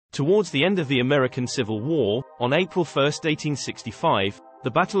Towards the end of the American Civil War, on April 1, 1865, the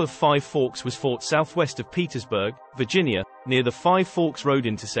Battle of Five Forks was fought southwest of Petersburg, Virginia, near the Five Forks Road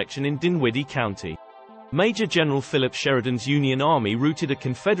intersection in Dinwiddie County. Major General Philip Sheridan's Union Army routed a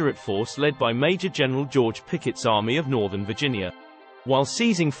Confederate force led by Major General George Pickett's Army of Northern Virginia. While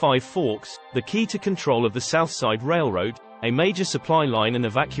seizing Five Forks, the key to control of the South Side Railroad, a major supply line and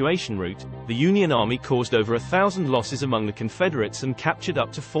evacuation route, the Union Army caused over 1,000 losses among the Confederates and captured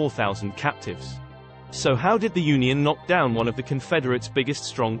up to 4,000 captives. So how did the Union knock down one of the Confederates' biggest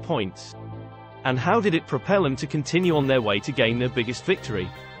strong points? And how did it propel them to continue on their way to gain their biggest victory?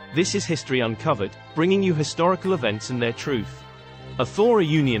 This is History Uncovered, bringing you historical events and their truth. A thorough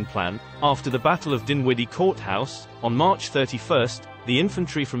Union plan. After the Battle of Dinwiddie Courthouse, on March 31st, the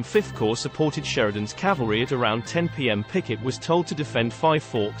infantry from 5th Corps supported Sheridan's cavalry at around 10 p.m. Pickett was told to defend Five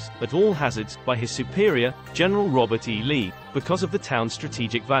Forks, at all hazards, by his superior, General Robert E. Lee, because of the town's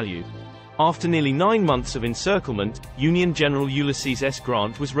strategic value. After nearly 9 months of encirclement, Union General Ulysses S.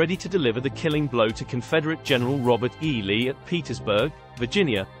 Grant was ready to deliver the killing blow to Confederate General Robert E. Lee at Petersburg,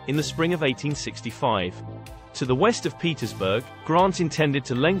 Virginia, in the spring of 1865. To the west of Petersburg, Grant intended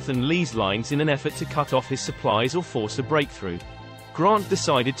to lengthen Lee's lines in an effort to cut off his supplies or force a breakthrough. Grant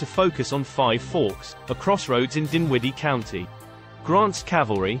decided to focus on Five Forks, a crossroads in Dinwiddie County. Grant's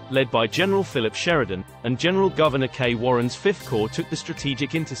cavalry, led by General Philip Sheridan, and General Governor K. Warren's 5th Corps took the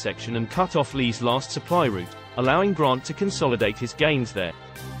strategic intersection and cut off Lee's last supply route, allowing Grant to consolidate his gains there.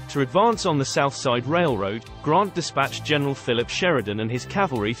 To advance on the South Side Railroad, Grant dispatched General Philip Sheridan and his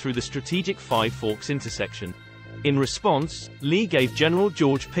cavalry through the strategic Five Forks intersection. In response, Lee gave General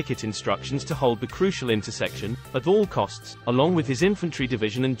George Pickett instructions to hold the crucial intersection, at all costs, along with his infantry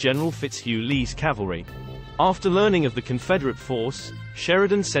division and General Fitzhugh Lee's cavalry. After learning of the Confederate force,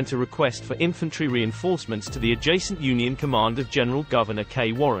 Sheridan sent a request for infantry reinforcements to the adjacent Union command of General Governor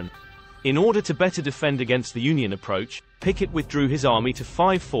K. Warren. In order to better defend against the Union approach, Pickett withdrew his army to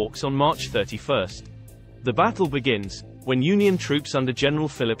Five Forks on March 31st. The battle begins when Union troops under General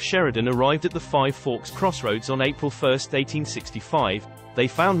Philip Sheridan arrived at the Five Forks crossroads on April 1, 1865. They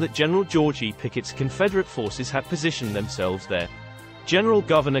found that General George E. Pickett's Confederate forces had positioned themselves there. General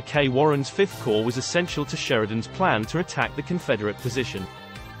Governor K. Warren's 5th Corps was essential to Sheridan's plan to attack the Confederate position.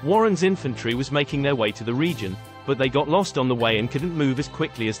 Warren's infantry was making their way to the region, but they got lost on the way and couldn't move as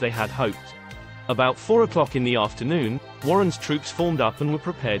quickly as they had hoped. About 4 o'clock in the afternoon, Warren's troops formed up and were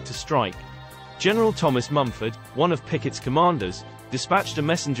prepared to strike. General Thomas Mumford, one of Pickett's commanders, dispatched a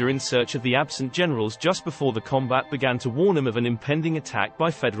messenger in search of the absent generals just before the combat began to warn them of an impending attack by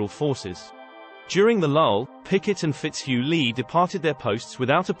Federal forces. During the lull, Pickett and Fitzhugh Lee departed their posts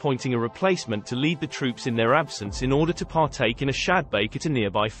without appointing a replacement to lead the troops in their absence in order to partake in a shad bake at a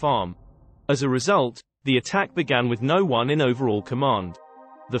nearby farm. As a result, the attack began with no one in overall command.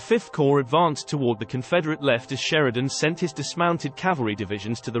 The 5th Corps advanced toward the Confederate left as Sheridan sent his dismounted cavalry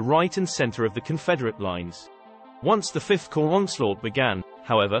divisions to the right and center of the Confederate lines. Once the 5th Corps onslaught began,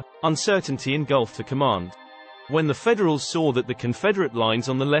 however, uncertainty engulfed the command. When the Federals saw that the Confederate lines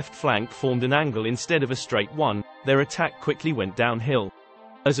on the left flank formed an angle instead of a straight one, their attack quickly went downhill.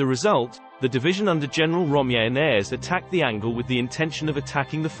 As a result, the division under General Romier Ayres attacked the angle with the intention of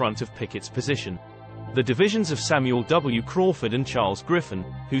attacking the front of Pickett's position. The divisions of Samuel W. Crawford and Charles Griffin,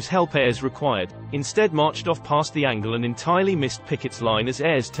 whose help Ayres required, instead marched off past the angle and entirely missed Pickett's line as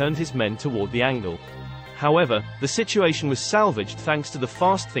Ayres turned his men toward the angle. However, the situation was salvaged thanks to the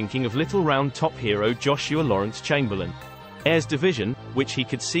fast thinking of Little Round Top hero Joshua Lawrence Chamberlain. Ayres' division, which he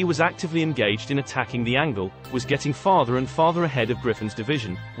could see was actively engaged in attacking the angle, was getting farther and farther ahead of Griffin's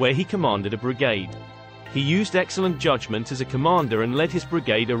division, where he commanded a brigade. He used excellent judgment as a commander and led his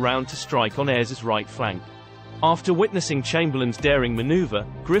brigade around to strike on Ayres' right flank. After witnessing Chamberlain's daring maneuver,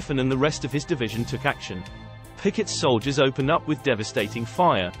 Griffin and the rest of his division took action. Pickett's soldiers opened up with devastating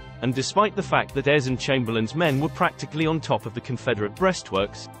fire, and despite the fact that Ayres and Chamberlain's men were practically on top of the Confederate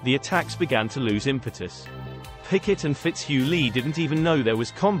breastworks, the attacks began to lose impetus. Pickett and Fitzhugh Lee didn't even know there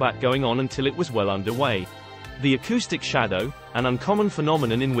was combat going on until it was well underway. The acoustic shadow, an uncommon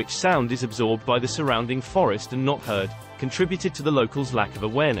phenomenon in which sound is absorbed by the surrounding forest and not heard, contributed to the locals' lack of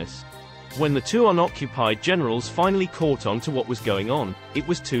awareness. When the two unoccupied generals finally caught on to what was going on, it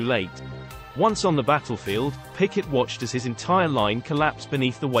was too late. Once on the battlefield, Pickett watched as his entire line collapsed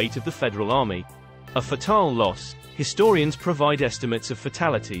beneath the weight of the Federal Army. A fatal loss. Historians provide estimates of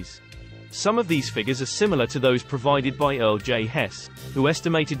fatalities. Some of these figures are similar to those provided by Earl J. Hess, who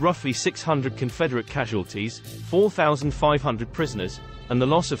estimated roughly 600 Confederate casualties, 4,500 prisoners, and the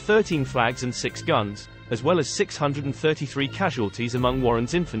loss of 13 flags and 6 guns, as well as 633 casualties among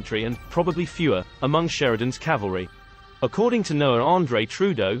Warren's infantry and, probably fewer, among Sheridan's cavalry. According to Noah Andre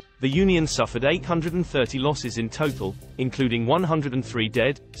Trudeau, the Union suffered 830 losses in total, including 103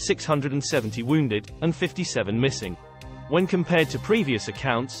 dead, 670 wounded, and 57 missing. When compared to previous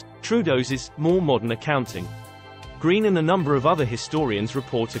accounts, Trudeau's is more modern accounting. Green and a number of other historians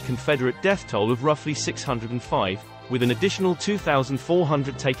report a Confederate death toll of roughly 605, with an additional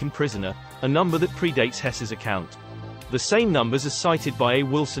 2,400 taken prisoner, a number that predates Hess's account. The same numbers are cited by A.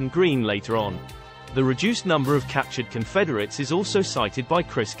 Wilson Green later on. The reduced number of captured Confederates is also cited by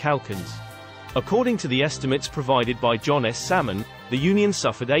Chris Calkins. According to the estimates provided by John S. Salmon, the Union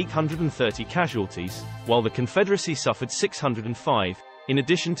suffered 830 casualties, while the Confederacy suffered 605, in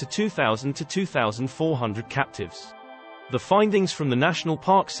addition to 2,000 to 2,400 captives. The findings from the National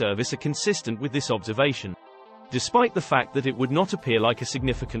Park Service are consistent with this observation. Despite the fact that it would not appear like a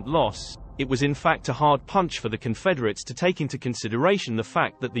significant loss, it was in fact a hard punch for the Confederates to take into consideration the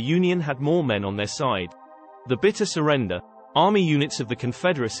fact that the Union had more men on their side. The bitter surrender. Army units of the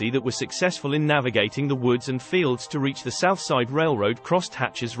Confederacy that were successful in navigating the woods and fields to reach the South Side Railroad crossed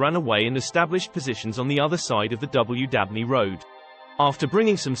hatches, ran away and established positions on the other side of the W. Dabney Road. After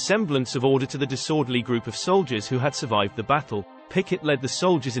bringing some semblance of order to the disorderly group of soldiers who had survived the battle, Pickett led the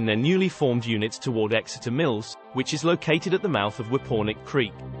soldiers in their newly formed units toward Exeter Mills, which is located at the mouth of Wepornick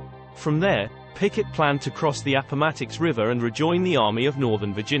Creek. From there, Pickett planned to cross the Appomattox River and rejoin the Army of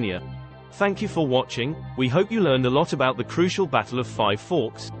Northern Virginia. Thank you for watching. We hope you learned a lot about the crucial Battle of Five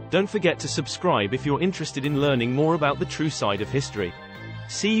Forks. Don't forget to subscribe if you're interested in learning more about the true side of history.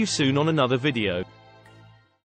 See you soon on another video.